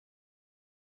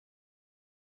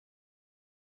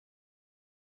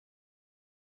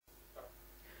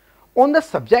On the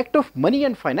subject of money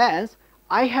and finance,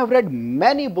 I have read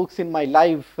many books in my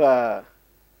life,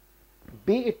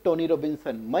 be it Tony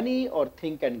Robinson Money or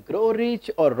Think and Grow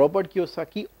Rich or Robert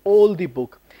Kiyosaki, all the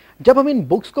book. जब हम इन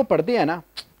books को पढ़ते हैं ना,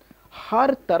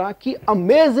 हर तरह की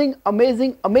amazing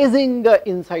amazing amazing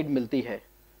insight मिलती है.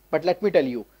 But let me tell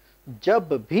you,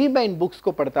 जब भी मैं इन बुक्स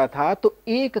को पढ़ता था तो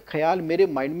एक ख्याल मेरे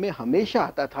माइंड में हमेशा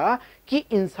आता था कि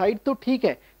इनसाइट तो ठीक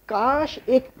है, काश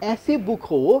एक ऐसी बुक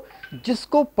हो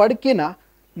जिसको पढ़ के ना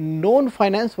नॉन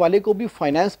फाइनेंस वाले को भी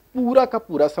फाइनेंस पूरा का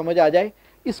पूरा समझ आ जाए.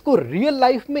 इसको रियल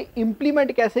लाइफ में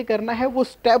इंप्लीमेंट कैसे करना है वो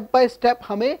स्टेप बाय स्टेप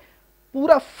हमें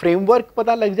पूरा फ्रेमवर्क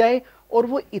पता लग जाए और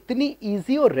वो इतनी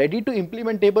इजी और रेडी टू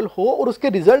इम्प्लीमेंटेबल हो और उसके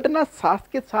रिजल्ट ना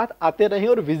साथ के साथ आते रहें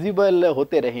और विजिबल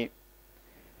होते रहें.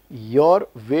 Your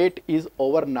weight is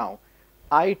over now.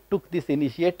 I took this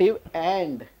initiative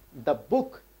and the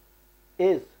book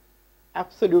is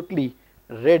absolutely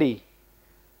ready.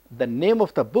 The name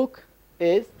of the book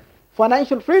is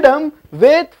Financial Freedom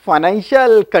with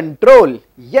Financial Control.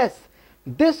 Yes,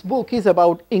 this book is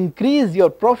about increase your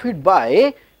profit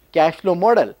by cash flow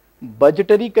model,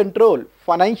 budgetary control,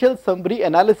 financial summary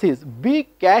analysis, be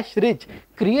cash rich,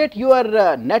 create your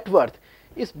net worth.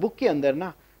 इस book के अंदर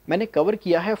ना मैंने cover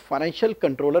किया है financial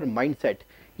controller mindset.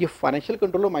 ये financial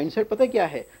controller mindset पता है क्या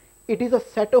है? It is a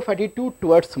set of attitude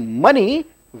towards money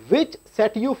which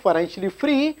set you financially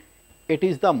free. It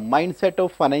is the mindset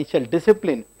of financial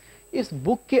discipline. इस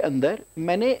बुक के अंदर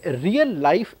मैंने रियल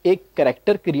लाइफ एक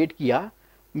कैरेक्टर क्रिएट किया,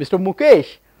 मिस्टर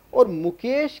मुकेश. और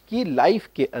मुकेश की लाइफ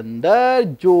के अंदर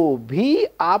जो भी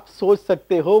आप सोच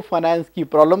सकते हो फाइनेंस की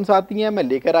प्रॉब्लम्स आती हैं मैं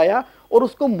लेकर आया और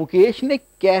उसको मुकेश ने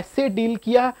कैसे डील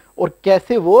किया और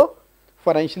कैसे वो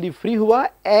फाइनेंशियली फ्री हुआ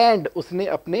एंड उसने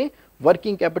अपने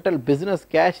working capital, business,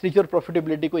 cash rich और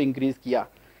प्रॉफिटेबिलिटी को इंक्रीज किया.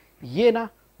 ये ना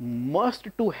मस्ट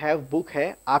टू हैव बुक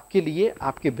है आपके लिए,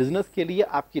 आपके बिजनेस के लिए,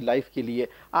 आपकी लाइफ के लिए.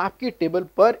 आपके टेबल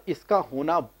पर इसका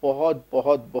होना बहुत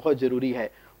बहुत बहुत ज़रूरी है.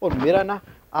 और मेरा ना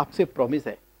आपसे प्रॉमिस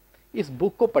है, इस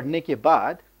बुक को पढ़ने के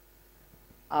बाद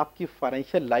आपकी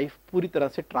फाइनेंशियल लाइफ पूरी तरह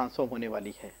से ट्रांसफॉर्म होने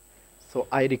वाली है. सो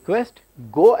I request,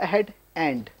 go ahead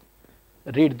and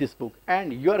read this book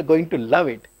and you are going to love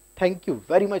it. Thank you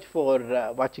very much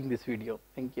for watching this video.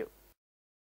 Thank you.